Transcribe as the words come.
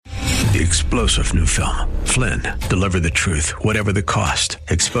The explosive new film, Flynn, deliver the truth, whatever the cost,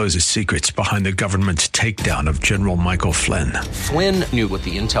 exposes secrets behind the government's takedown of General Michael Flynn. Flynn knew what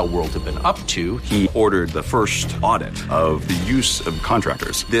the intel world had been up to. He ordered the first audit of the use of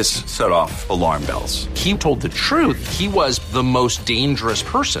contractors. This set off alarm bells. He told the truth. He was the most dangerous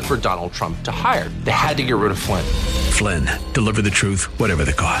person for Donald Trump to hire. They had to get rid of Flynn. Flynn, deliver the truth, whatever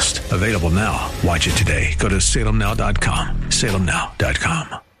the cost. Available now. Watch it today. Go to salemnow.com.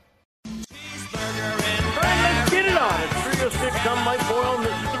 salemnow.com. I'm Mike Boyle, and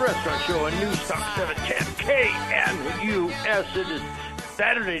this is the Restaurant Show on News Talk 710 KNUS. It is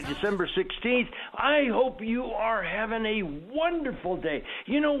Saturday, December 16th. I hope you are having a wonderful day.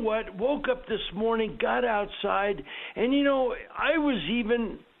 You know what? Woke up this morning, got outside, and I was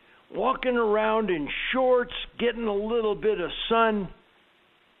even walking around in shorts, getting a little bit of sun.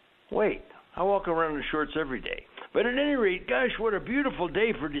 Wait, I walk around in shorts every day. But at any rate, gosh, what a beautiful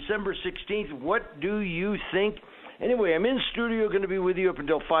day for December 16th. What do you think? Anyway, I'm in studio, going to be with you up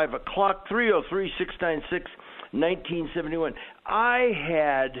until 5 o'clock, 303-696-1971. I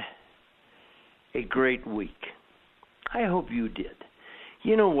had a great week. I hope you did.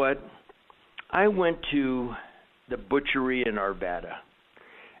 You know what? I went to the butchery in Arvada,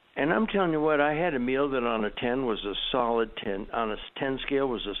 and I'm telling you what, I had a meal that on a 10 was a solid 10. On a 10 scale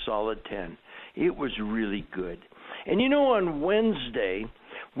was a solid 10. It was really good. And on Wednesday,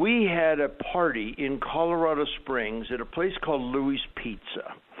 we had a party in Colorado Springs at a place called Louis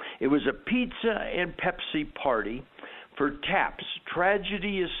Pizza. It was a pizza and Pepsi party for TAPS,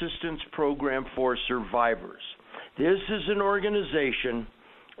 Tragedy Assistance Program for Survivors. This is an organization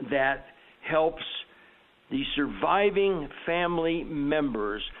that helps the surviving family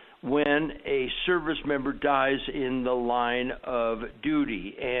members when a service member dies in the line of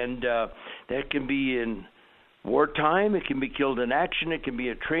duty. And that can be in wartime, it can be killed in action, it can be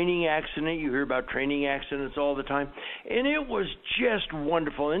a training accident. You hear about training accidents all the time. And it was just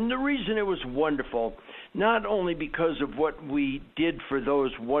wonderful. And the reason it was wonderful, not only because of what we did for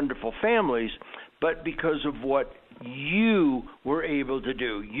those wonderful families, but because of what you were able to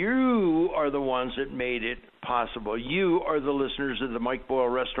do. You are the ones that made it possible. You are the listeners of the Mike Boyle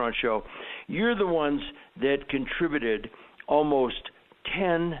Restaurant Show. You're the ones that contributed almost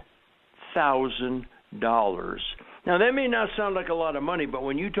 $10,000. Now, that may not sound like a lot of money, but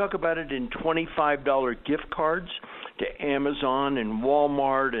when you talk about it in $25 gift cards to Amazon and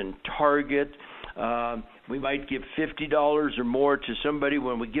Walmart and Target, we might give $50 or more to somebody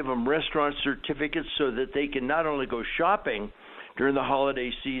when we give them restaurant certificates so that they can not only go shopping during the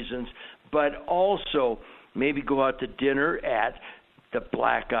holiday seasons, but also maybe go out to dinner at the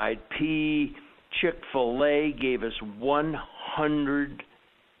Black Eyed Pea. Chick-fil-A gave us 100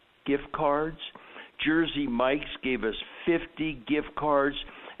 gift cards. Jersey Mike's gave us 50 gift cards,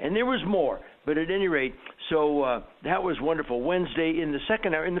 and there was more. But at any rate, so that was wonderful. Wednesday in the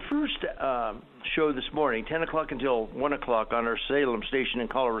second hour, in the first show this morning, 10 o'clock until 1 o'clock on our Salem station in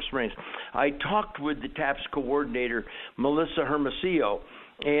Colorado Springs, I talked with the TAPS coordinator, Melissa Hermosillo,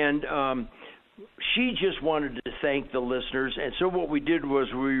 and she just wanted to thank the listeners. And so what we did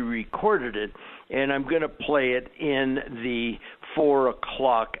was we recorded it, and I'm going to play it in the 4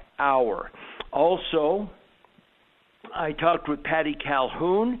 o'clock hour. Also, I talked with Patty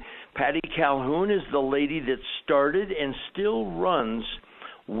Calhoun. Patty Calhoun is the lady that started and still runs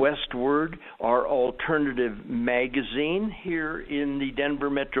Westward, our alternative magazine here in the Denver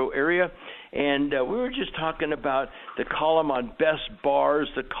metro area. And we were just talking about the column on best bars,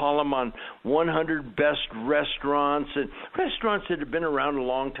 the column on 100 best restaurants, and restaurants that have been around a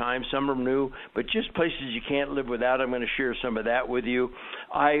long time. Some are new, but just places you can't live without. I'm going to share some of that with you.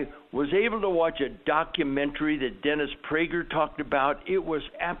 I was able to watch a documentary that Dennis Prager talked about. It was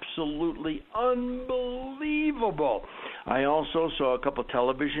absolutely unbelievable. I also saw a couple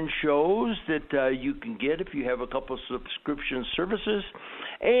television shows that you can get if you have a couple subscription services.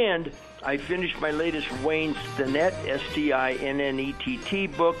 And I finished my latest Wayne Stinnett,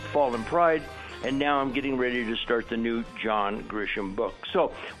 Stinnett book, Fall and Pride, and now I'm getting ready to start the new John Grisham book.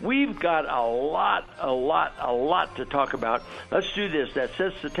 So we've got a lot to talk about. Let's do this. That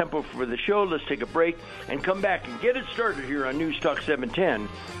sets the tempo for the show. Let's take a break and come back and get it started here on News Talk 710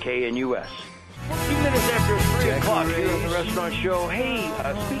 KNUS. 14 minutes after 3 o'clock here on the Restaurant Show. Hey,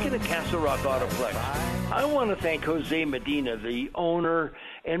 speaking of Castle Rock Autoplex, I want to thank Jose Medina, the owner.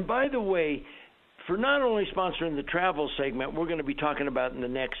 And by the way, for not only sponsoring the travel segment we're going to be talking about in the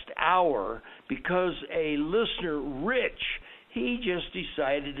next hour, because a listener, Rich, he just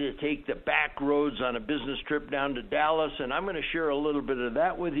decided to take the back roads on a business trip down to Dallas, and I'm going to share a little bit of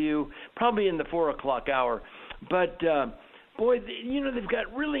that with you, probably in the 4 o'clock hour. But boy, they've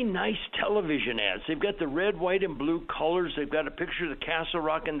got really nice television ads. They've got the red, white, and blue colors. They've got a picture of the Castle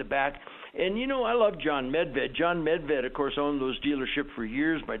Rock in the back. And, I love John Medved. John Medved, of course, owned those dealerships for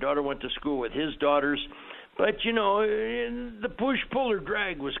years. My daughter went to school with his daughters. But, the push-pull or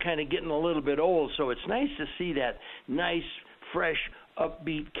drag was kind of getting a little bit old, so it's nice to see that nice, fresh,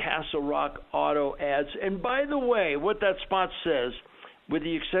 upbeat Castle Rock auto ads. And by the way, what that spot says, with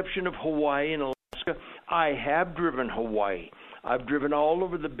the exception of Hawaii and Alaska, I have driven Hawaii. I've driven all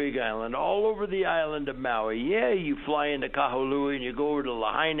over the Big Island, all over the island of Maui. Yeah, you fly into Kahului and you go over to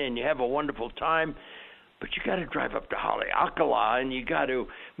Lahaina and you have a wonderful time. But you got to drive up to Haleakala, and you got to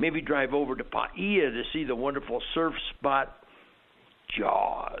maybe drive over to Paia to see the wonderful surf spot,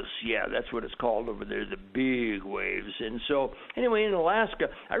 Jaws. Yeah, that's what it's called over there, the big waves. And so, anyway, in Alaska,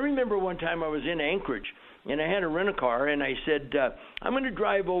 I remember one time I was in Anchorage, and I had to rent a car, and I said, I'm going to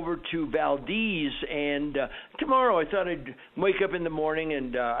drive over to Valdez, and tomorrow I thought I'd wake up in the morning,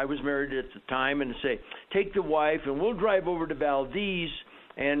 and I was married at the time, and say, take the wife, and we'll drive over to Valdez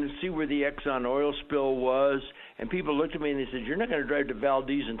and see where the Exxon oil spill was. And people looked at me and they said, you're not going to drive to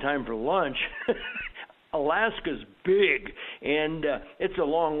Valdez in time for lunch. Alaska's big, and it's a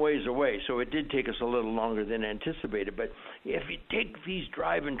long ways away, so it did take us a little longer than anticipated. But if you take these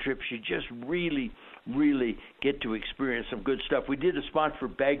driving trips, you just really, really get to experience some good stuff. We did a spot for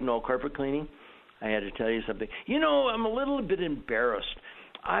Bagnall carpet cleaning. I had to tell you something. I'm a little bit embarrassed.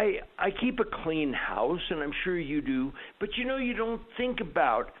 I keep a clean house, and I'm sure you do, but you don't think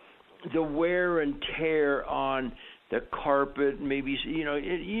about the wear and tear on the carpet. Maybe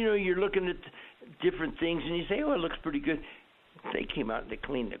you're looking at different things, and you say, "Oh, it looks pretty good." They came out and they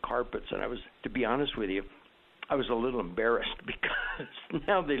cleaned the carpets, and to be honest with you, I was a little embarrassed because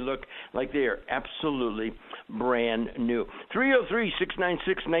now they look like they are absolutely brand new.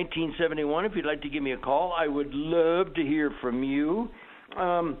 303-696-1971. If you'd like to give me a call, I would love to hear from you.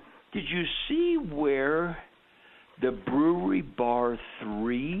 Did you see where the Brewery Bar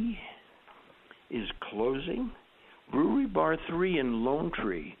 3 is closing? Brewery Bar 3 in Lone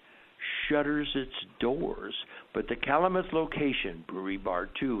Tree shutters its doors, but the Calumet location, Brewery Bar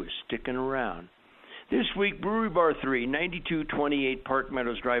 2, is sticking around. This week, Brewery Bar 3, 9228 Park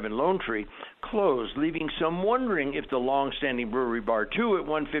Meadows Drive in Lone Tree, closed, leaving some wondering if the long-standing Brewery Bar 2 at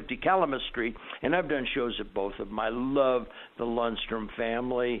 150 Calumet Street, and I've done shows at both of them. I love the Lundstrom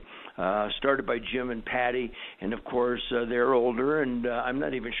family, started by Jim and Patty, and of course, they're older, and I'm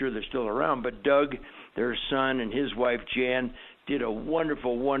not even sure they're still around, but Doug, their son, and his wife, Jan, did a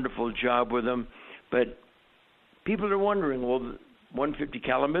wonderful, wonderful job with them. But people are wondering, will 150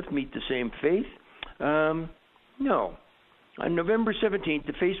 Calumet meet the same fate? No. On November 17th,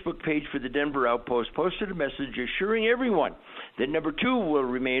 the Facebook page for the Denver Outpost posted a message assuring everyone that number 2 will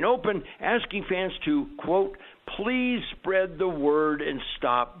remain open, asking fans to, quote, please spread the word and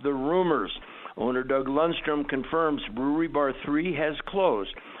stop the rumors. Owner Doug Lundstrom confirms Brewery Bar 3 has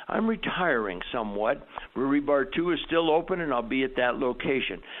closed. I'm retiring somewhat. Brewery Bar 2 is still open, and I'll be at that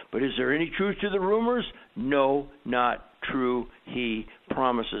location. But is there any truth to the rumors? No, not true, he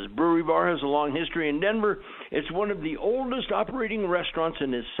promises. Brewery Bar has a long history in Denver. It's one of the oldest operating restaurants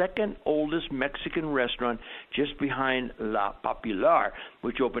and is second oldest Mexican restaurant, just behind La Popular,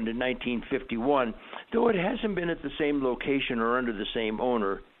 which opened in 1951, though it hasn't been at the same location or under the same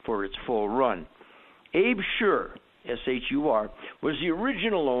owner for its full run. Abe Schur, S-H-U-R, was the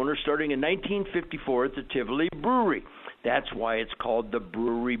original owner starting in 1954 at the Tivoli Brewery. That's why it's called the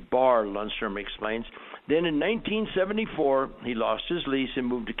Brewery Bar, Lundstrom explains. Then in 1974, he lost his lease and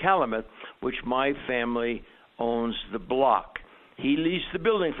moved to Calumet, which my family owns the block. He leased the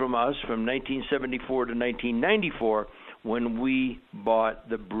building from us from 1974 to 1994 when we bought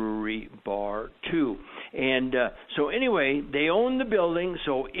the Brewery Bar 2. And so anyway, they own the building,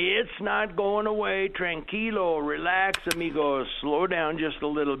 so it's not going away. Tranquilo, relax, amigos, slow down just a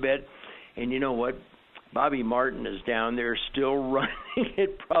little bit. And you know what? Bobby Martin is down there still running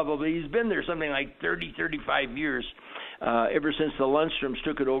it probably. He's been there something like 30, 35 years, ever since the Lundstroms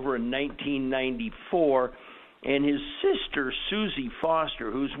took it over in 1994. And his sister, Susie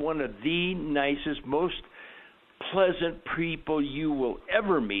Foster, who's one of the nicest, most pleasant people you will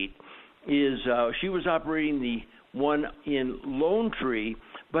ever meet, is she was operating the one in Lone Tree,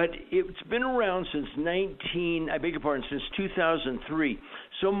 but it's been around since 2003.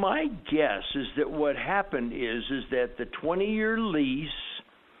 So my guess is that what happened is that the 20-year lease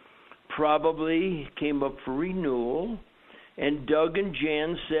probably came up for renewal, and Doug and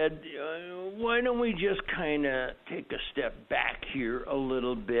Jan said, why don't we just kind of take a step back here a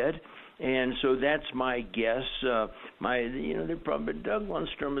little bit? And so that's my guess. Doug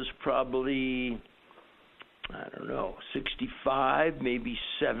Lundstrom is probably I don't know, 65, maybe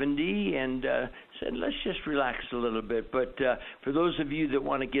 70, and said, let's just relax a little bit. But for those of you that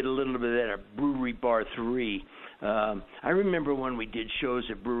want to get a little bit of that, Brewery Bar 3, I remember when we did shows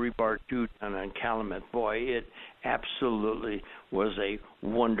at Brewery Bar 2 down on Calumet. Boy, it absolutely was a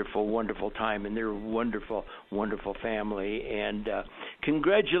wonderful, wonderful time, and they're a wonderful, wonderful family. And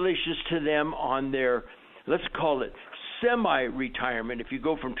congratulations to them on their, let's call it, semi-retirement. If you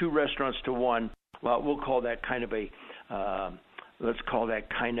go from 2 restaurants to 1, well, we'll call that kind of a a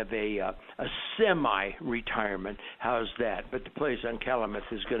semi-retirement. How's that? But the place on Calumet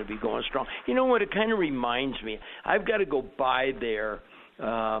is going to be going strong. You know what? It kind of reminds me. I've got to go by there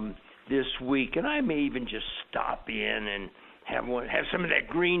this week, and I may even just stop in and have some of that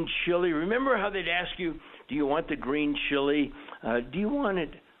green chili. Remember how they'd ask you, do you want the green chili? Do you want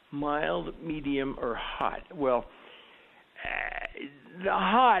it mild, medium, or hot? Well, the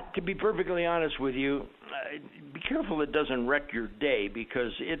hot, to be perfectly honest with you, be careful it doesn't wreck your day,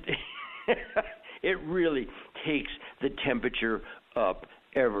 because it really takes the temperature up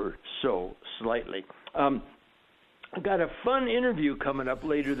ever so slightly. I've got a fun interview coming up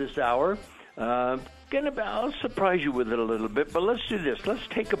later this hour. I'll surprise you with it a little bit, but let's do this. Let's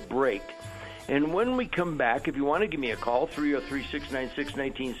take a break. And when we come back, if you want to give me a call,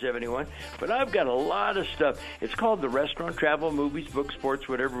 303-696-1971. But I've got a lot of stuff. It's called the Restaurant, Travel, Movies, Books, Sports,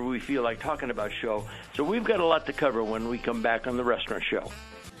 whatever we feel like talking about show. So we've got a lot to cover when we come back on the Restaurant Show.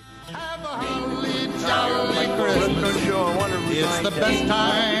 Have a holly jolly Christmas. Show. I want to remind it's the best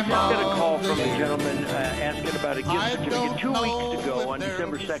time. I got a call from a gentleman asking about a gift certificate 2 weeks ago on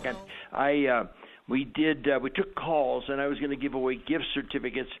December 2nd. We took calls, and I was going to give away gift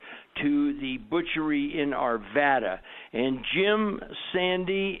certificates to the butchery in Arvada. And Jim,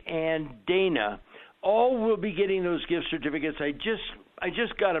 Sandy, and Dana all will be getting those gift certificates. I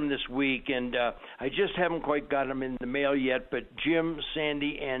just got them this week, and I just haven't quite got them in the mail yet. But Jim,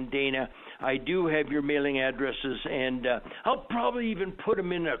 Sandy, and Dana, I do have your mailing addresses, and I'll probably even put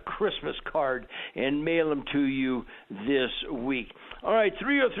them in a Christmas card and mail them to you this week. All right,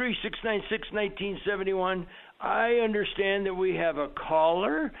 303-696-1971. I understand that we have a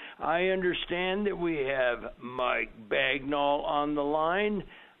caller. I understand that we have Mike Bagnall on the line.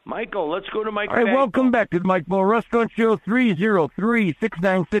 Michael, let's go to Mike. All right, Bagnall. welcome back to the Mike Boyle Restaurant Show,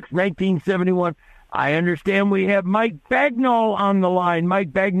 303-696-1971. I understand we have Mike Bagnall on the line.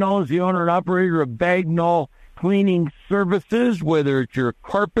 Mike Bagnall is the owner and operator of Bagnall Cleaning Services, whether it's your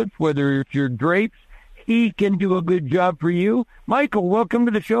carpets, whether it's your drapes. He can do a good job for you. Michael, welcome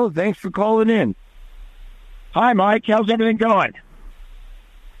to the show. Thanks for calling in. Hi, Mike. How's everything going?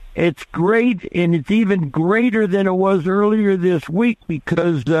 It's great, and it's even greater than it was earlier this week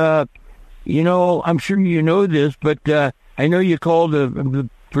because, I'm sure you know this, but I know you called, the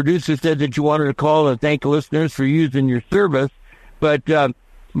producer said that you wanted to call and thank listeners for using your service, but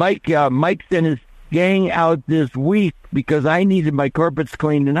Mike sent his gang out this week because I needed my carpets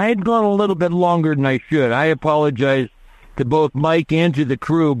cleaned, and I had gone a little bit longer than I should. I apologize to both Mike and to the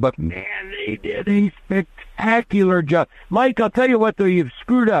crew, but man, they did a spectacular job. Mike, I'll tell you what, though, you've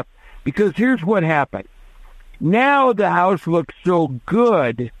screwed up, because here's what happened. Now the house looks so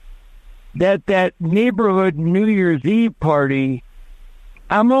good that neighborhood New Year's Eve party,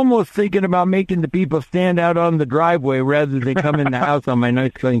 I'm almost thinking about making the people stand out on the driveway rather than come in the house on my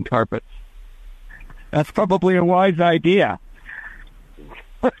nice clean carpets. That's probably a wise idea.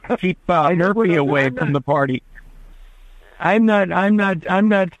 Keep Murphy away from the party. I'm not ashamed.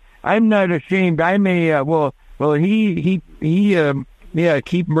 I may,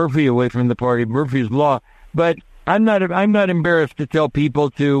 keep Murphy away from the party. Murphy's Law. But I'm not embarrassed to tell people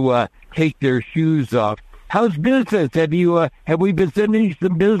to take their shoes off. How's business? Have we been sending you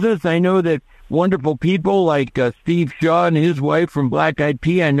some business? I know that wonderful people like Steve Shaw and his wife from Black Eyed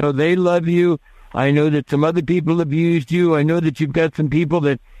Pea, I know they love you. I know that some other people have used you. I know that you've got some people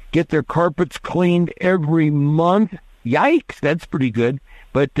that get their carpets cleaned every month. Yikes, that's pretty good.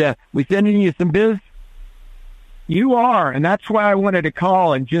 But we sending you some biz? You are, and that's why I wanted to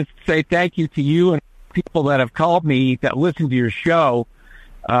call and just say thank you to you and people that have called me that listen to your show.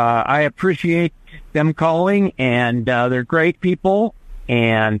 I appreciate them calling, and they're great people,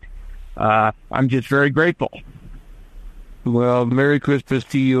 and I'm just very grateful. Well, Merry Christmas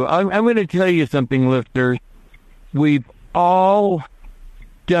to you. I'm going to tell you something, listeners. We've all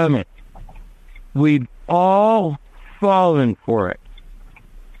done it. We've all fallen for it.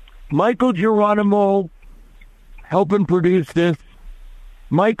 Michael Geronimo helping produce this.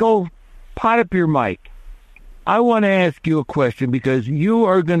 Michael, pot up your mic. I want to ask you a question because you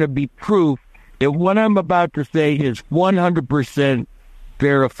are going to be proof that what I'm about to say is 100%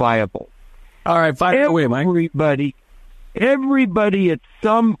 verifiable. All right, fire away, Mike. Everybody at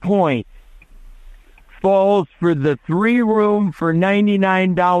some point falls for the 3-room for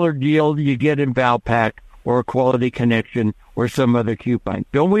 $99 deal you get in Valpak or a Quality Connection or some other coupon.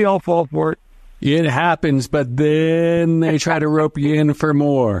 Don't we all fall for it? It happens, but then they try to rope you in for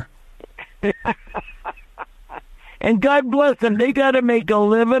more. And God bless them. They got to make a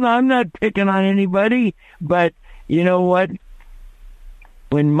living. I'm not picking on anybody. But you know what?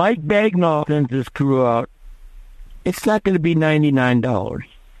 When Mike Bagnall sends his crew out, it's not going to be $99.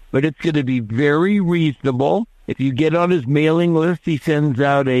 But it's going to be very reasonable. If you get on his mailing list, he sends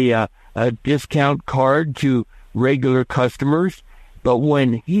out a discount card to regular customers. But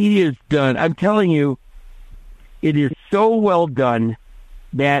when he is done, I'm telling you, it is so well done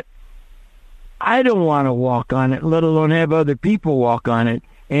that I don't want to walk on it, let alone have other people walk on it.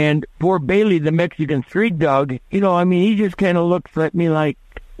 And poor Bailey, the Mexican street dog, he just kind of looks at me like,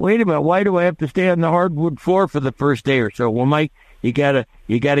 wait a minute, why do I have to stay on the hardwood floor for the first day or so? Well, Mike, you gotta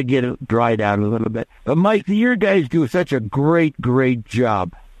get it dried out a little bit. But Mike, your guys do such a great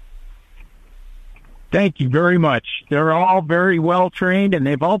job. Thank you very much. They're all very well trained, and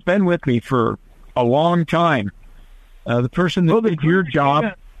they've all been with me for a long time. The person that did your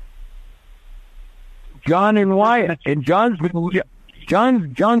job, John and Wyatt, and John's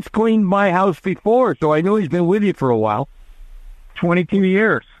cleaned my house before, so I know he's been with you for a while. 22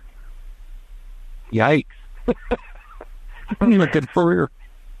 years. Yikes. I'm looking for.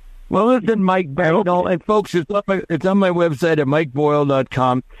 Well, listen, Mike Bagnall, and folks, it's on my website at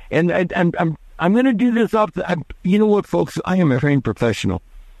MikeBoyle.com, and I'm going to do this off. You know what, folks? I am a trained professional.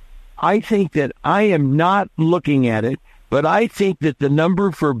 I think that I am not looking at it, but I think that the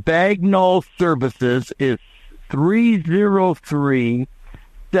number for Bagnall Services is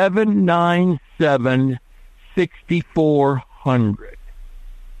 303-797-6400.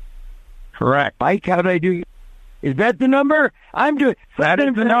 Correct. Mike, how'd I do? Is that the number? That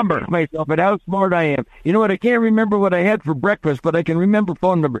is the number. Myself, but how smart I am. You know what? I can't remember what I had for breakfast, but I can remember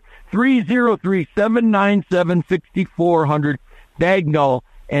phone number 303-797-6400 Bagnall,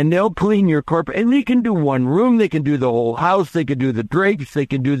 and they'll clean your carpet. And they can do one room. They can do the whole house. They can do the drapes. They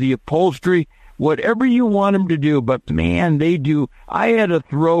can do the upholstery. Whatever you want them to do. But man, they do. I had a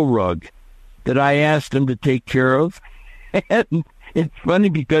throw rug that I asked them to take care of, and it's funny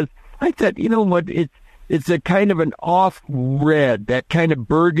because I thought, you know what? It's a kind of an off red, that kind of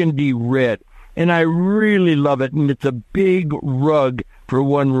burgundy red. And I really love it. And it's a big rug for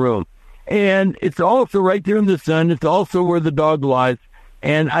one room. And it's also right there in the sun. It's also where the dog lies.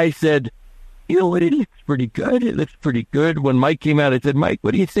 And I said, you know what? It looks pretty good. It looks pretty good. When Mike came out, I said, Mike,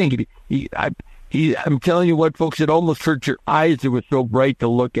 what do you think? I'm telling you what, folks, it almost hurt your eyes. It was so bright to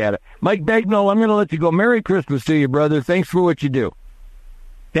look at it. Mike Bagnall, I'm going to let you go. Merry Christmas to you, brother. Thanks for what you do.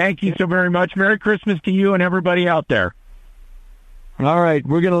 Thank you so very much. Merry Christmas to you and everybody out there. All right,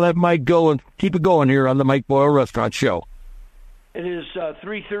 we're going to let Mike go and keep it going here on the Mike Boyle Restaurant Show. It is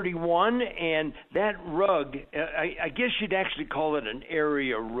 3:31, and that rug, I guess you'd actually call it an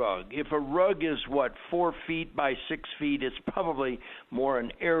area rug. If a rug is, 4 feet by 6 feet, it's probably more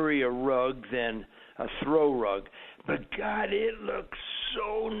an area rug than a throw rug. But, God, it looks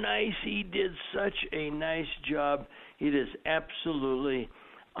so nice. He did such a nice job. It is absolutely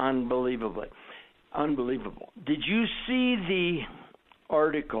unbelievable. Did you see the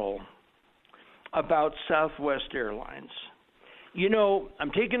article about Southwest Airlines? You know,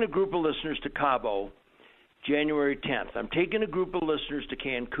 I'm taking a group of listeners to Cabo January 10th. I'm taking a group of listeners to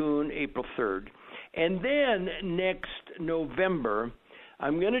Cancun April 3rd. And then next November,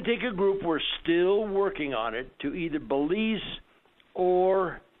 I'm going to take a group, we're still working on it, to either Belize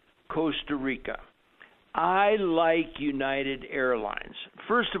or Costa Rica. I like United Airlines.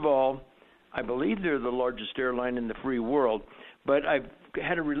 First of all, I believe they're the largest airline in the free world, but I've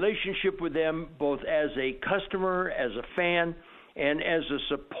had a relationship with them both as a customer, as a fan, and as a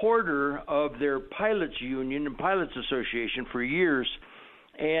supporter of their pilots union and pilots association for years,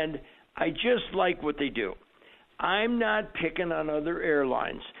 and I just like what they do. I'm not picking on other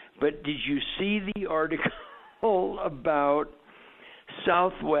airlines, but did you see the article about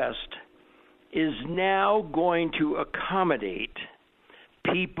Southwest is now going to accommodate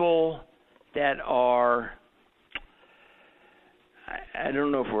people that are, I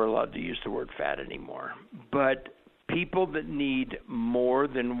don't know if we're allowed to use the word fat anymore, but people that need more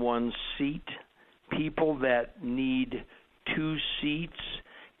than one seat, people that need 2 seats,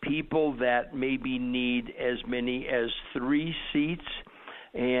 people that maybe need as many as 3 seats,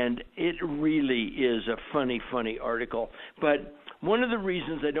 and it really is a funny article. But one of the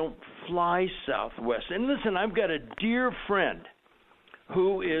reasons I don't fly Southwest, and listen, I've got a dear friend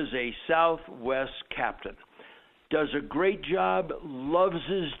who is a Southwest captain. Does a great job, loves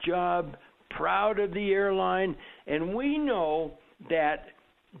his job, proud of the airline, and we know that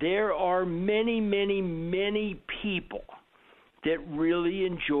there are many, many, many people that really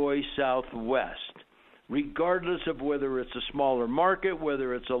enjoy Southwest, regardless of whether it's a smaller market,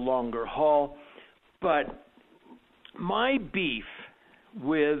 whether it's a longer haul. But my beef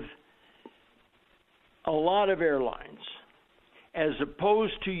with a lot of airlines, as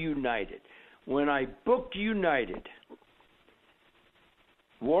opposed to United, when I booked United,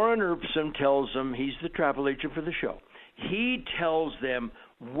 Warren Erbsen tells them, he's the travel agent for the show, he tells them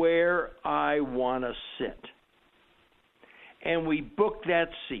where I want to sit. And we book that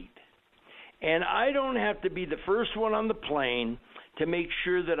seat. And I don't have to be the first one on the plane to make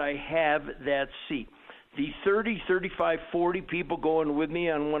sure that I have that seat. The 30, 35, 40 people going with me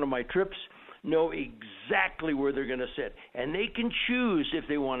on one of my trips know exactly where they're going to sit. And they can choose if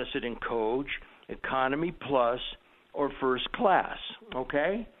they want to sit in coach, economy plus, or first class,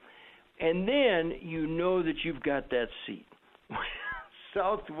 okay? And then you know that you've got that seat.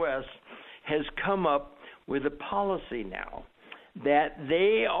 Southwest has come up with a policy now that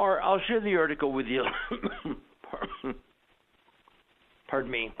they are, I'll share the article with you,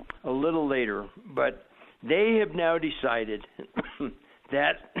 pardon me, a little later, but they have now decided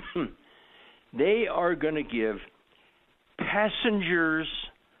that they are going to give passengers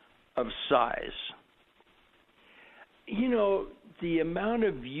of size. You know, the amount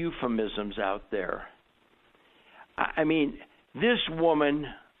of euphemisms out there. I mean, this woman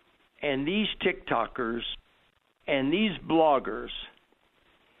and these TikTokers and these bloggers,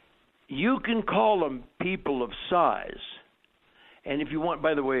 you can call them people of size. And if you want,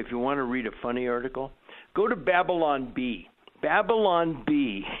 by the way, if you want to read a funny article, go to Babylon Bee. Babylon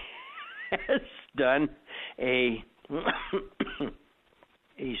Bee has done a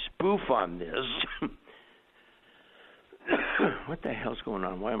spoof on this. What the hell's going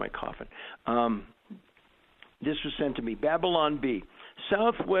on? Why am I coughing? This was sent to me. Babylon Bee.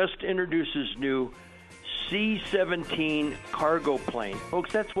 Southwest introduces new C-17 cargo plane.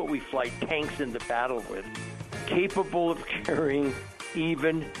 Folks, that's what we fly tanks into battle with. Capable of carrying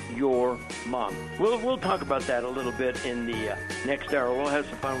even your mom. We'll talk about that a little bit in the next hour. We'll have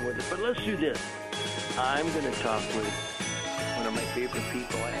some fun with it. But let's do this. I'm going to talk with one of my favorite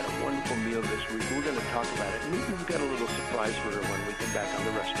people. I had a wonderful meal this week. We're going to talk about it. Maybe we've got a little surprise for her when we come back on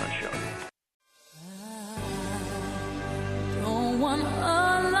the Restaurant Show. Don't want a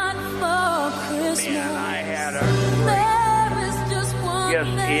lot for Christmas. Man, I had a great... Yes,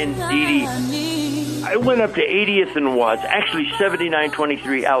 indeedy. I went up to 80th and Watts, actually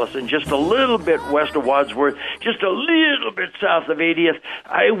 7923 Allison, just a little bit west of Wadsworth, just a little bit south of 80th.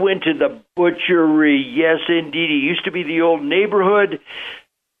 I went to the butchery. Yes, indeed. It used to be the old neighborhood.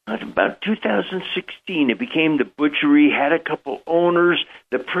 About 2016, it became the butchery, had a couple owners.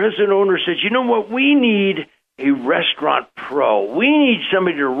 The present owner says, you know what, we need a restaurant pro. We need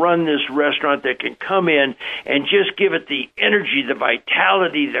somebody to run this restaurant that can come in and just give it the energy, the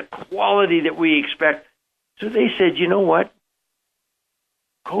vitality, the quality that we expect. So they said, you know what?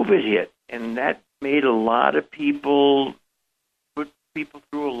 COVID hit, and that made a lot of people, put people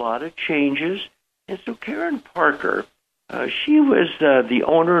through a lot of changes. And so Karen Parker, she was the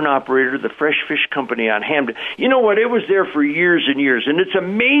owner and operator of the Fresh Fish Company on Hamden. You know what? It was there for years and years, and it's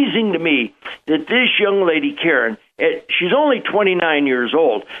amazing to me that this young lady, Karen, she's only 29 years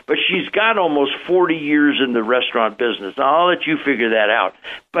old, but she's got almost 40 years in the restaurant business. I'll let you figure that out.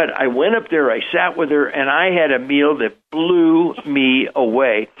 But I went up there, I sat with her, and I had a meal that blew me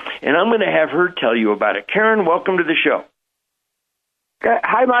away. And I'm going to have her tell you about it. Karen, welcome to the show.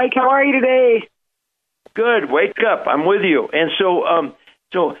 Hi, Mike. How are you today? Good. Wake up. I'm with you. And so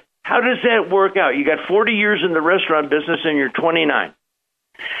how does that work out? You got 40 years in the restaurant business and you're 29.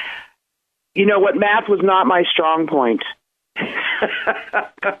 You know what? Math was not my strong point.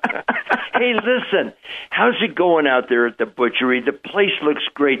 Hey, listen, how's it going out there at the butchery? The place looks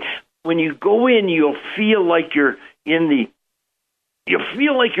great. When you go in, you'll feel like you're in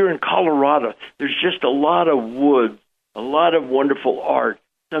Colorado. There's just a lot of wood, a lot of wonderful art,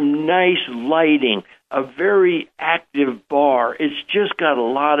 some nice lighting, a very active bar. It's just got a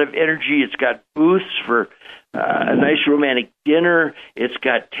lot of energy. It's got booths for a nice romantic dinner. It's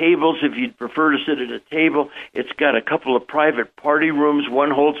got tables if you'd prefer to sit at a table. It's got a couple of private party rooms. One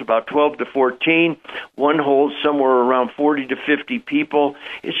holds about 12 to 14. One holds somewhere around 40 to 50 people.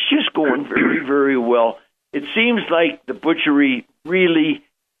 It's just going very, very well. It seems like the butchery really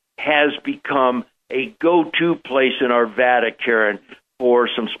has become a go-to place in Arvada, Karen, for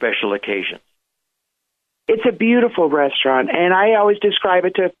some special occasions. It's a beautiful restaurant, and I always describe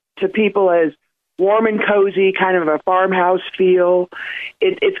it to people as warm and cozy, kind of a farmhouse feel.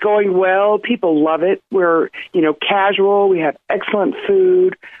 It's going well. People love it. We're, casual. We have excellent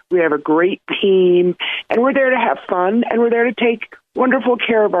food. We have a great team, and we're there to have fun, and we're there to take wonderful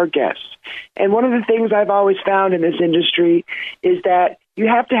care of our guests. And one of the things I've always found in this industry is that you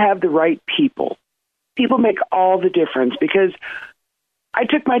have to have the right people. People make all the difference, because I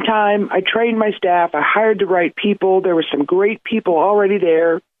took my time, I trained my staff, I hired the right people. There were some great people already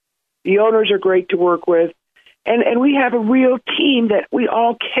there. The owners are great to work with. And we have a real team that we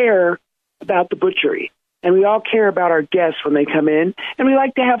all care about the butchery. And we all care about our guests when they come in. And we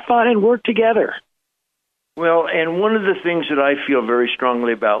like to have fun and work together. Well, and one of the things that I feel very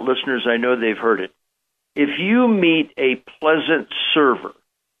strongly about, listeners, I know they've heard it. If you meet a pleasant server,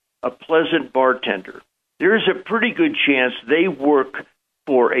 a pleasant bartender, there's a pretty good chance they work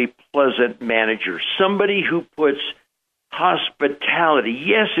for a pleasant manager, somebody who puts hospitality.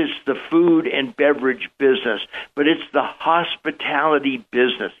 Yes, it's the food and beverage business, but it's the hospitality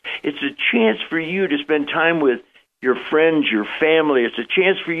business. It's a chance for you to spend time with your friends, your family. It's a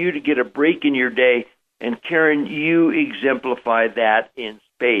chance for you to get a break in your day. And Karen, you exemplify that in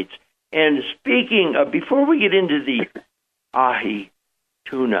spades. And speaking of, before we get into the ahi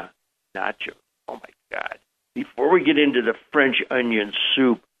tuna nachos, oh my God, before we get into the French onion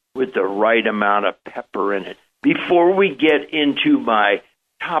soup with the right amount of pepper in it, before we get into my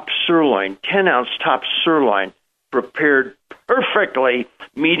top sirloin, 10-ounce top sirloin, prepared perfectly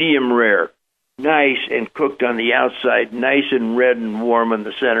medium rare, nice and cooked on the outside, nice and red and warm in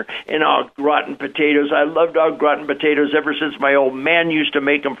the center, and au gratin potatoes. I loved au gratin potatoes ever since my old man used to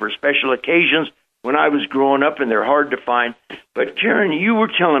make them for special occasions when I was growing up, and they're hard to find. But Karen, you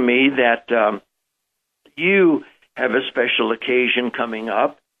were telling me that you have a special occasion coming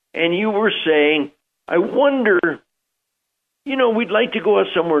up, and you were saying, I wonder, we'd like to go out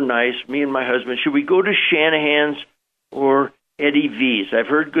somewhere nice, me and my husband. Should we go to Shanahan's or Eddie V's? I've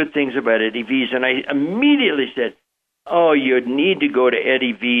heard good things about Eddie V's, and I immediately said, oh, you'd need to go to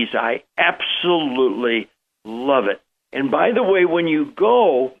Eddie V's. I absolutely love it. And by the way, when you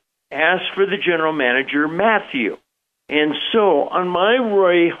go, ask for the general manager, Matthew. And so on my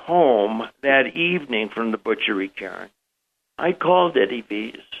way home that evening from the butchery, Karen, I called Eddie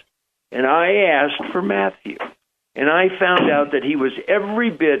V's, and I asked for Matthew. And I found out that he was every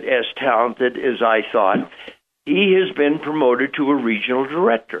bit as talented as I thought. He has been promoted to a regional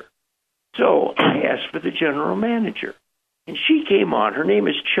director. So I asked for the general manager, and she came on. Her name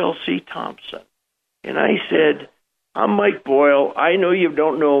is Chelsea Thompson. And I said, I'm Mike Boyle. I know you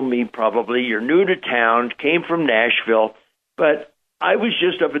don't know me probably. You're new to town, came from Nashville, but I was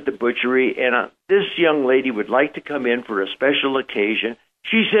just up at the butchery, and this young lady would like to come in for a special occasion.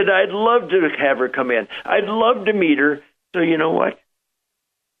 She said, I'd love to have her come in. I'd love to meet her. So you know what?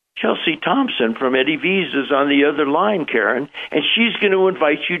 Chelsea Thompson from Eddie V's is on the other line, Karen, and she's going to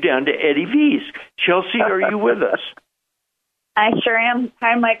invite you down to Eddie V's. Chelsea, are you with us? I sure am.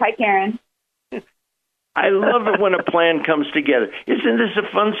 Hi, Mike. Hi, Karen. I love it when a plan comes together. Isn't this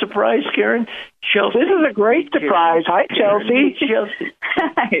a fun surprise, Karen? Chelsea. This is a great surprise. Hi, Chelsea. Chelsea.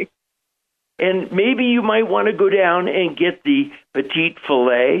 Hi. And maybe you might want to go down and get the petite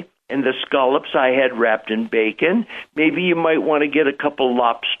filet and the scallops I had wrapped in bacon. Maybe you might want to get a couple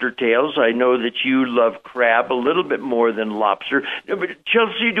lobster tails. I know that you love crab a little bit more than lobster. But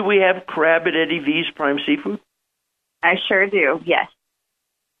Chelsea, do we have crab at Eddie V's Prime Seafood? I sure do, yes.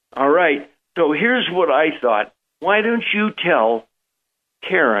 All right. So here's what I thought. Why don't you tell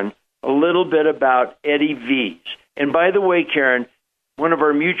Karen a little bit about Eddie V's? And by the way, Karen, one of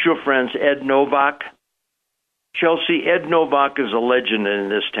our mutual friends, Ed Novak, Chelsea, Ed Novak is a legend in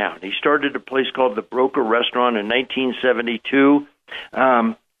this town. He started a place called the Broker Restaurant in 1972,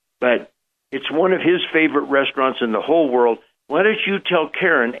 but it's one of his favorite restaurants in the whole world. Why don't you tell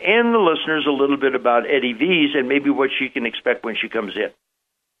Karen and the listeners a little bit about Eddie V's and maybe what she can expect when she comes in?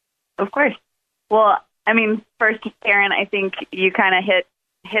 Of course. Well, I mean, first, Karen, I think you kind of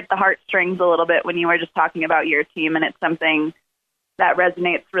hit the heartstrings a little bit when you were just talking about your team, and it's something that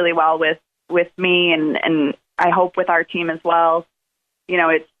resonates really well with me and I hope with our team as well.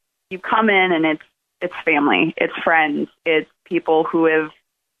 It's you come in and it's family, it's friends, it's people who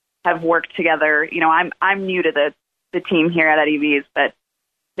have worked together. I'm new to the team here at Eddie V's, but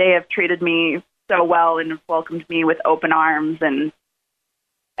they have treated me so well and welcomed me with open arms, and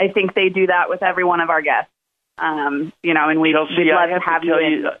I think they do that with every one of our guests. And we'd love to have you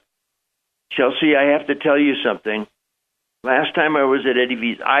in. Chelsea, I have to tell you something. Last time I was at Eddie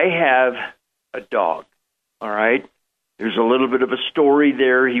V's, I have a dog, all right? There's a little bit of a story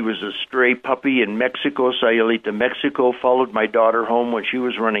there. He was a stray puppy in Mexico, Sayulita, Mexico, followed my daughter home when she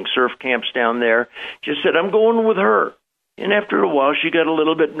was running surf camps down there. Just said, I'm going with her. And after a while, she got a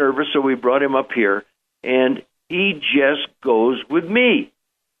little bit nervous, so we brought him up here. And he just goes with me.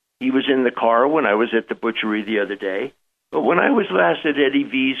 He was in the car when I was at the butchery the other day. But when I was last at Eddie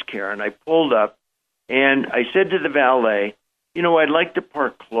V's, Karen, I pulled up, and I said to the valet, I'd like to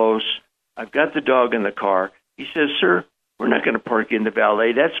park close. I've got the dog in the car. He says, sir, we're not going to park in the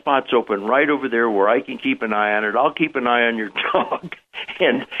valet. That spot's open right over there where I can keep an eye on it. I'll keep an eye on your dog.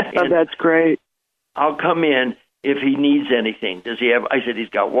 and that's great. I'll come in if he needs anything. Does he have? I said, he's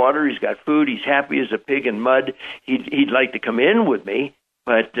got water. He's got food. He's happy as a pig in mud. He'd like to come in with me.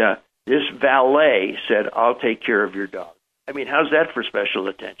 But this valet said, I'll take care of your dog. I mean, how's that for special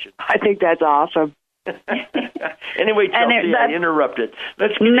attention? I think that's awesome. Anyway, Chelsea, I interrupted.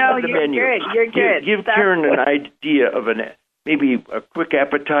 Let's get into the menu. You're good. Give Karen an idea of maybe a quick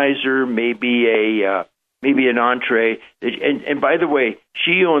appetizer, maybe an entree. And by the way,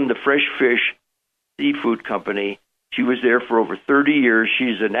 she owned the Fresh Fish Seafood Company. She was there for over 30 years.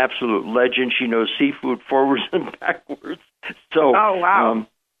 She's an absolute legend. She knows seafood forwards and backwards. So, oh wow.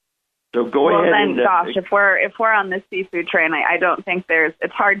 So go ahead. Well, then, and, gosh, if we're on this seafood train, I don't think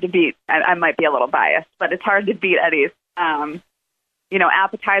it's hard to beat. I might be a little biased, but it's hard to beat Eddie's.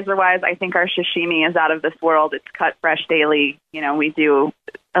 Appetizer-wise, I think our sashimi is out of this world. It's cut fresh daily. We do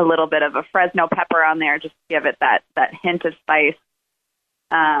a little bit of a Fresno pepper on there just to give it that hint of spice.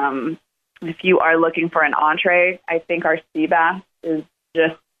 If you are looking for an entree, I think our sea bass is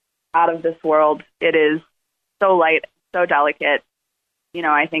just out of this world. It is so light, so delicate.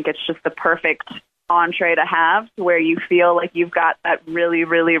 I think it's just the perfect entree to have to where you feel like you've got that really,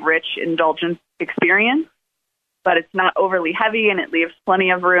 really rich, indulgent experience, but it's not overly heavy and it leaves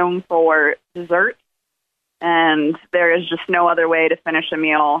plenty of room for dessert. And there is just no other way to finish a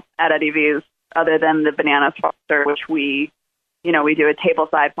meal at Eddie V's other than the banana foster, which we do a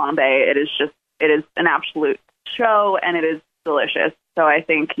tableside flambe. It is an absolute show and it is delicious. So I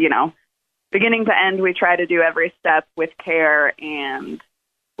think, beginning to end, we try to do every step with care and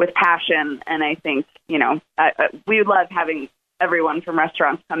with passion. And I think, we love having everyone from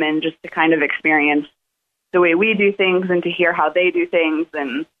restaurants come in just to kind of experience the way we do things and to hear how they do things.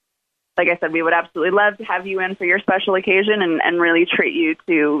 And like I said, we would absolutely love to have you in for your special occasion and really treat you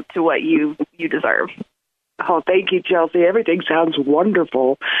to what you deserve. Oh, thank you, Chelsea. Everything sounds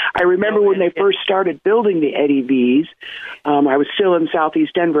wonderful. I remember when they first started building the Eddie V's, I was still in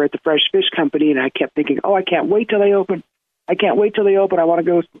Southeast Denver at the Fresh Fish Company, and I kept thinking, I can't wait till they open. I want to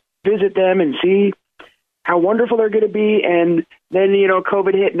go visit them and see how wonderful they're going to be. And then,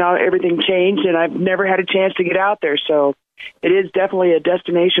 COVID hit and everything changed, and I've never had a chance to get out there. So it is definitely a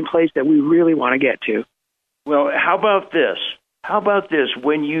destination place that we really want to get to. Well, how about this?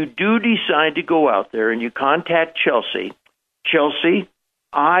 When you do decide to go out there and you contact Chelsea,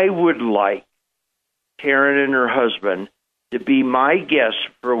 I would like Karen and her husband to be my guest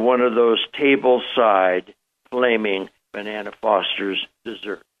for one of those table-side flaming Banana Foster's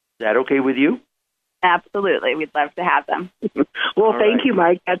dessert. Is that okay with you? Absolutely. We'd love to have them. Well, thank you,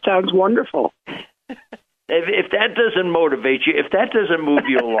 Mike. That sounds wonderful. If that doesn't motivate you, if that doesn't move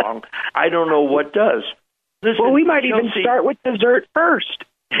you along, I don't know what does. Listen, well, we might even start with dessert first.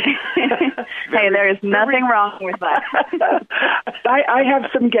 Hey, there's nothing wrong with that. I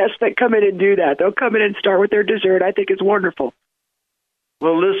have some guests that come in and do that. They'll come in and start with their dessert. I think it's wonderful.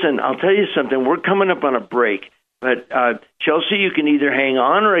 Well, listen, I'll tell you something. We're coming up on a break. But, Chelsea, you can either hang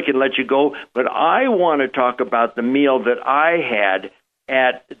on or I can let you go. But I want to talk about the meal that I had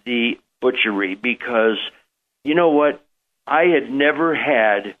at the butchery because, you know what? I had never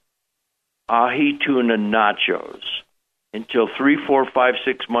had ahi tuna nachos until 3, 4, 5,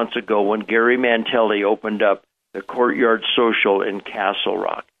 6 months ago when Gary Mantelli opened up the Courtyard Social in Castle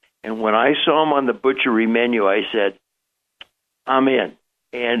Rock. And when I saw him on the butchery menu, I said, I'm in.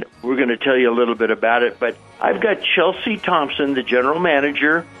 And we're going to tell you a little bit about it. But I've got Chelsea Thompson, the general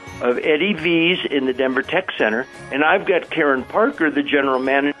manager of Eddie V's in the Denver Tech Center, and I've got Karen Parker, the general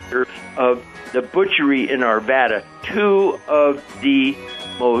manager of the butchery in Arvada, two of the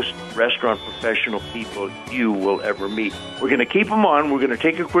most restaurant professional people you will ever meet. We're going to keep them on. We're going to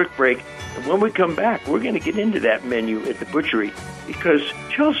take a quick break. And when we come back, we're going to get into that menu at the butchery because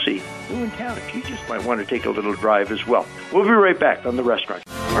Chelsea, new in town, she just might want to take a little drive as well. We'll be right back on The Restaurant.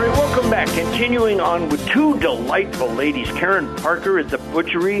 All right, welcome back. Continuing on with two delightful ladies. Karen Parker at the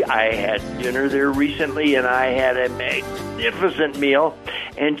butchery. I had dinner there recently, and I had a magnificent meal.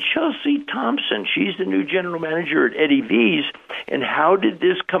 And Chelsea Thompson, she's the new general manager at Eddie V's. And how did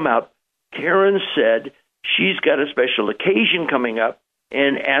this come out? Karen said she's got a special occasion coming up,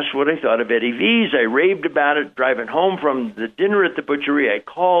 and asked what I thought of Eddie V's. I raved about it. Driving home from the dinner at the butchery, I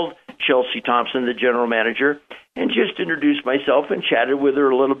called Chelsea Thompson, the general manager, and just introduced myself and chatted with her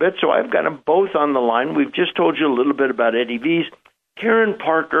a little bit. So I've got them both on the line. We've just told you a little bit about Eddie V's. Karen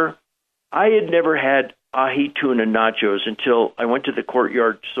Parker, I had never had ahi tuna nachos until I went to the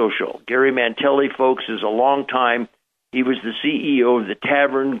Courtyard Social. Gary Mantelli, folks, is a long time. He was the CEO of the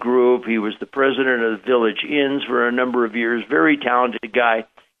Tavern Group. He was the president of the Village Inns for a number of years. Very talented guy.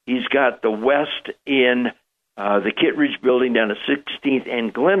 He's got the West in the Kittredge building down at 16th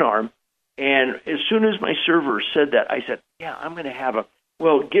and Glenarm. And as soon as my server said that, I said, yeah, I'm going to have a...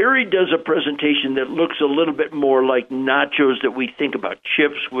 Well, Gary does a presentation that looks a little bit more like nachos that we think about,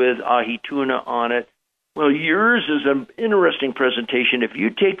 chips with ahi tuna on it. Well, yours is an interesting presentation. If you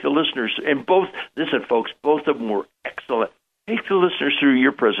take the listeners, and both, listen, folks, both of them were excellent. Take the listeners through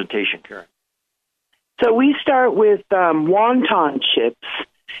your presentation, Karen. So we start with wonton chips,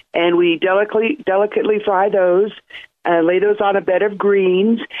 and we delicately fry those, lay those on a bed of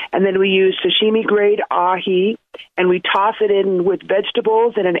greens, and then we use sashimi-grade ahi, and we toss it in with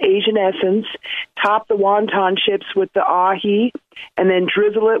vegetables and an Asian essence, top the wonton chips with the ahi, and then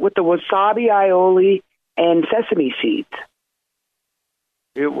drizzle it with the wasabi aioli and sesame seeds.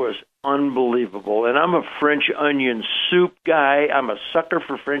 It was unbelievable. And I'm a French onion soup guy. I'm a sucker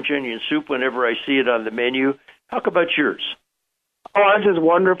for French onion soup whenever I see it on the menu. Talk about yours. Oh, this is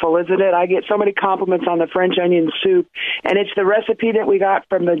wonderful, isn't it? I get so many compliments on the French onion soup. And it's the recipe that we got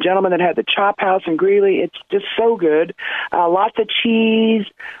from the gentleman that had the Chop House in Greeley. It's just so good. Lots of cheese,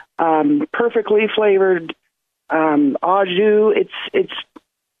 perfectly flavored au jus. It's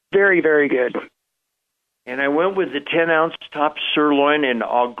very, very good. And I went with the 10-ounce top sirloin and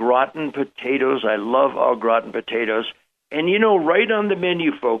au gratin potatoes. I love au gratin potatoes. And, you know, right on the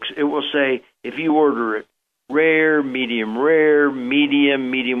menu, folks, it will say, if you order it, rare, medium,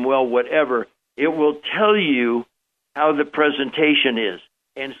 medium well, whatever, it will tell you how the presentation is.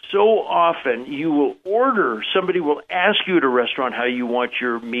 And so often you will order, somebody will ask you at a restaurant how you want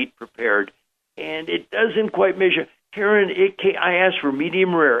your meat prepared, and it doesn't quite measure. Karen, I asked for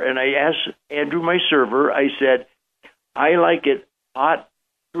medium rare, and I asked Andrew, my server, I said, I like it hot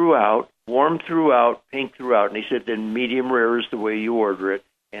throughout, warm throughout, pink throughout. And he said, then medium rare is the way you order it,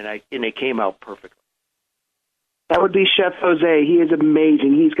 and it came out perfectly. That would be Chef Jose. He is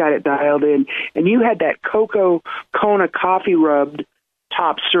amazing. He's got it dialed in. And you had that Cocoa Kona coffee rubbed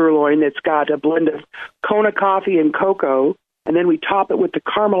top sirloin that's got a blend of Kona coffee and cocoa, and then we top it with the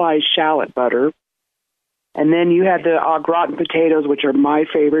caramelized shallot butter. And then you had the au gratin potatoes, which are my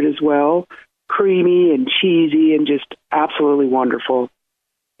favorite as well, creamy and cheesy and just absolutely wonderful.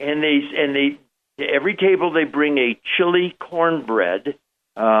 And they to every table they bring a chili cornbread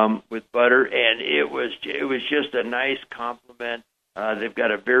with butter, and it was just a nice compliment. They've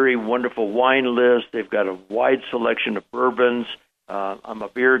got a very wonderful wine list. They've got a wide selection of bourbons. I'm a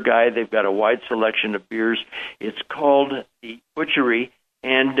beer guy. They've got a wide selection of beers. It's called The Butchery.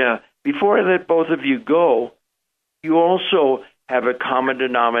 And before I let both of you go, you also have a common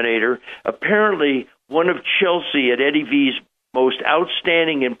denominator. Apparently, one of Chelsea at Eddie V's most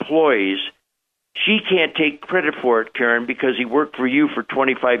outstanding employees, she can't take credit for it, Karen, because he worked for you for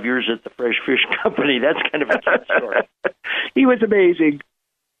 25 years at the Fresh Fish Company. That's kind of a cute story. He was amazing.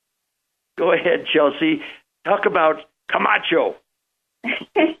 Go ahead, Chelsea. Talk about Camacho.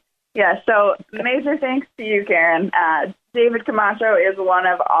 Yeah, so major thanks to you, Karen. David Camacho is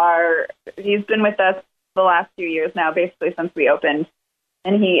he's been with us the last few years now, basically since we opened,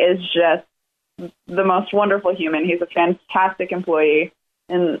 and he is just the most wonderful human. He's a fantastic employee,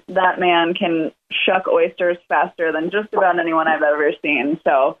 and that man can shuck oysters faster than just about anyone I've ever seen.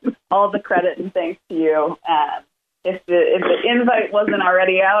 So all the credit and thanks to you. If the invite wasn't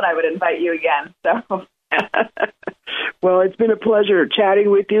already out, I would invite you again. So. Well, it's been a pleasure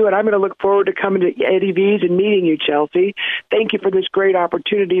chatting with you, and I'm going to look forward to coming to Eddie V's and meeting you, Chelsea. Thank you for this great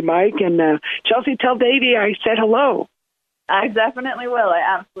opportunity, Mike. And Chelsea, tell Davey I said hello. I definitely will.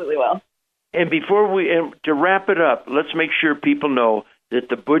 I absolutely will. And before to wrap it up, let's make sure people know that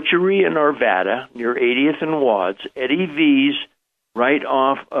the Butchery in Arvada, near 80th and Watts, Eddie V's, right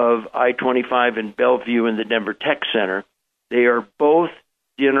off of I-25 in Bellevue in the Denver Tech Center, they are both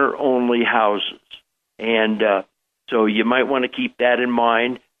dinner-only houses. And so you might want to keep that in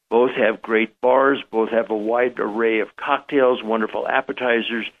mind. Both have great bars. Both have a wide array of cocktails, wonderful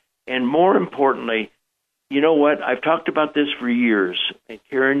appetizers. And more importantly, you know what? I've talked about this for years. And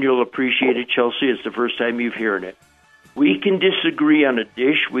Karen, you'll appreciate it. Chelsea, it's the first time you've heard it. We can disagree on a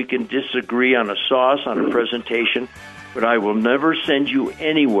dish. We can disagree on a sauce, on a presentation. But I will never send you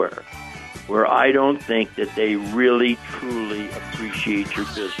anywhere where I don't think that they really, truly appreciate your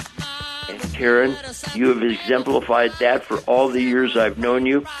business. And Karen, you have exemplified that for all the years I've known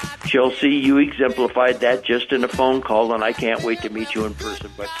you. Chelsea, you exemplified that just in a phone call, and I can't wait to meet you in person.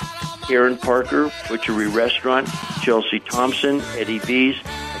 But Karen Parker, Butchery Restaurant, Chelsea Thompson, Eddie V's,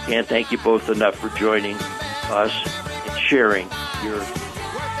 I can't thank you both enough for joining us and sharing your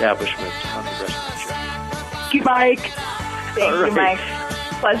establishments on the Restaurant Show. Thank you, Mike. Thank you, Mike.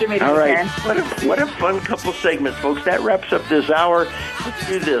 Pleasure meeting you, Karen. What a fun couple segments, folks. That wraps up this hour. Let's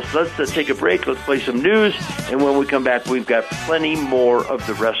do this. Let's take a break. Let's play some news. And when we come back, we've got plenty more of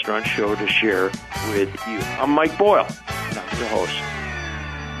the Restaurant Show to share with you. I'm Mike Boyle, not the host.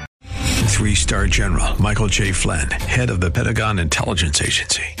 3-star General Michael J. Flynn, head of the Pentagon Intelligence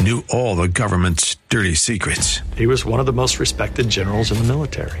Agency, knew all the government's dirty secrets. He was one of the most respected generals in the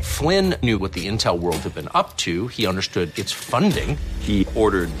military. Flynn knew what the intel world had been up to. He understood its funding. He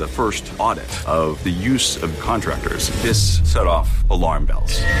ordered the first audit of the use of contractors. This set off alarm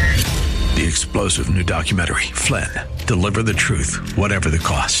bells. The explosive new documentary, Flynn, Deliver the Truth, Whatever the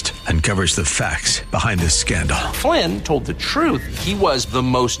Cost, uncovers the facts behind this scandal. Flynn told the truth. He was the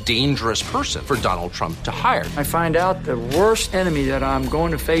most dangerous person for Donald Trump to hire. I find out the worst enemy that I'm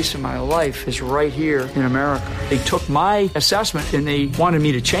going to face in my life is right here in America. They took my assessment and they wanted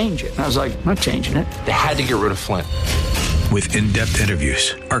me to change it. And I was like, I'm not changing it. They had to get rid of Flynn. With in-depth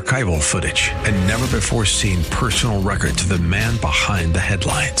interviews, archival footage, and never-before-seen personal records of the man behind the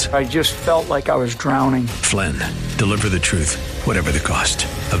headlines. I just felt like I was drowning. Flynn, Deliver the Truth, Whatever the Cost.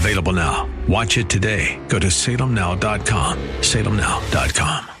 Available now. Watch it today. Go to salemnow.com.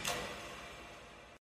 salemnow.com.